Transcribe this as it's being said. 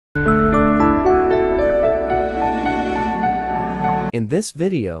In this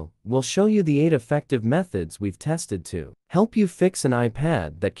video, we'll show you the 8 effective methods we've tested to help you fix an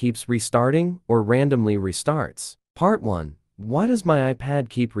iPad that keeps restarting or randomly restarts. Part 1. Why does my iPad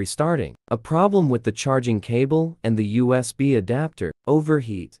keep restarting? A problem with the charging cable and the USB adapter,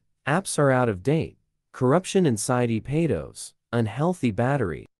 overheat, apps are out of date, corruption inside iPados, unhealthy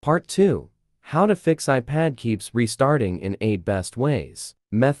battery. Part 2. How to fix iPad keeps restarting in 8 best ways.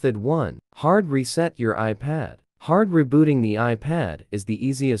 Method 1. Hard reset your iPad. Hard rebooting the iPad is the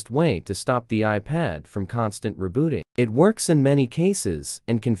easiest way to stop the iPad from constant rebooting. It works in many cases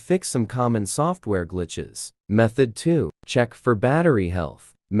and can fix some common software glitches. Method 2. Check for battery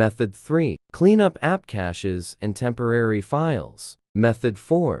health. Method 3. Clean up app caches and temporary files. Method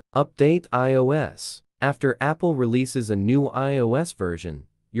 4. Update iOS. After Apple releases a new iOS version,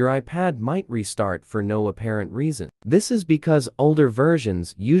 your iPad might restart for no apparent reason. This is because older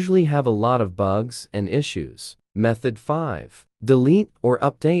versions usually have a lot of bugs and issues. Method 5. Delete or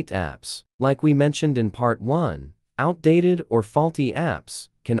update apps. Like we mentioned in Part 1, outdated or faulty apps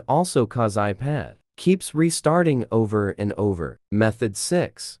can also cause iPad keeps restarting over and over. Method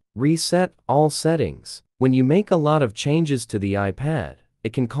 6. Reset all settings. When you make a lot of changes to the iPad,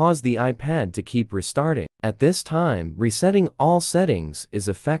 it can cause the iPad to keep restarting. At this time, resetting all settings is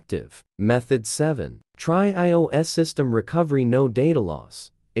effective. Method 7. Try iOS system recovery, no data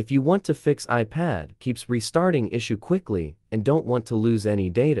loss. If you want to fix iPad keeps restarting issue quickly and don't want to lose any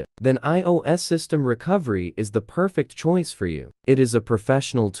data, then iOS system recovery is the perfect choice for you. It is a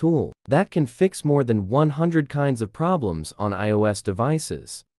professional tool that can fix more than 100 kinds of problems on iOS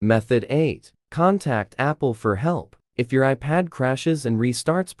devices. Method 8. Contact Apple for help. If your iPad crashes and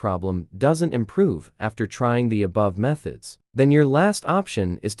restarts problem doesn't improve after trying the above methods, then your last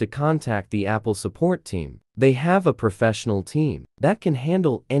option is to contact the Apple support team. They have a professional team that can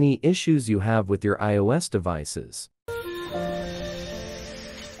handle any issues you have with your iOS devices.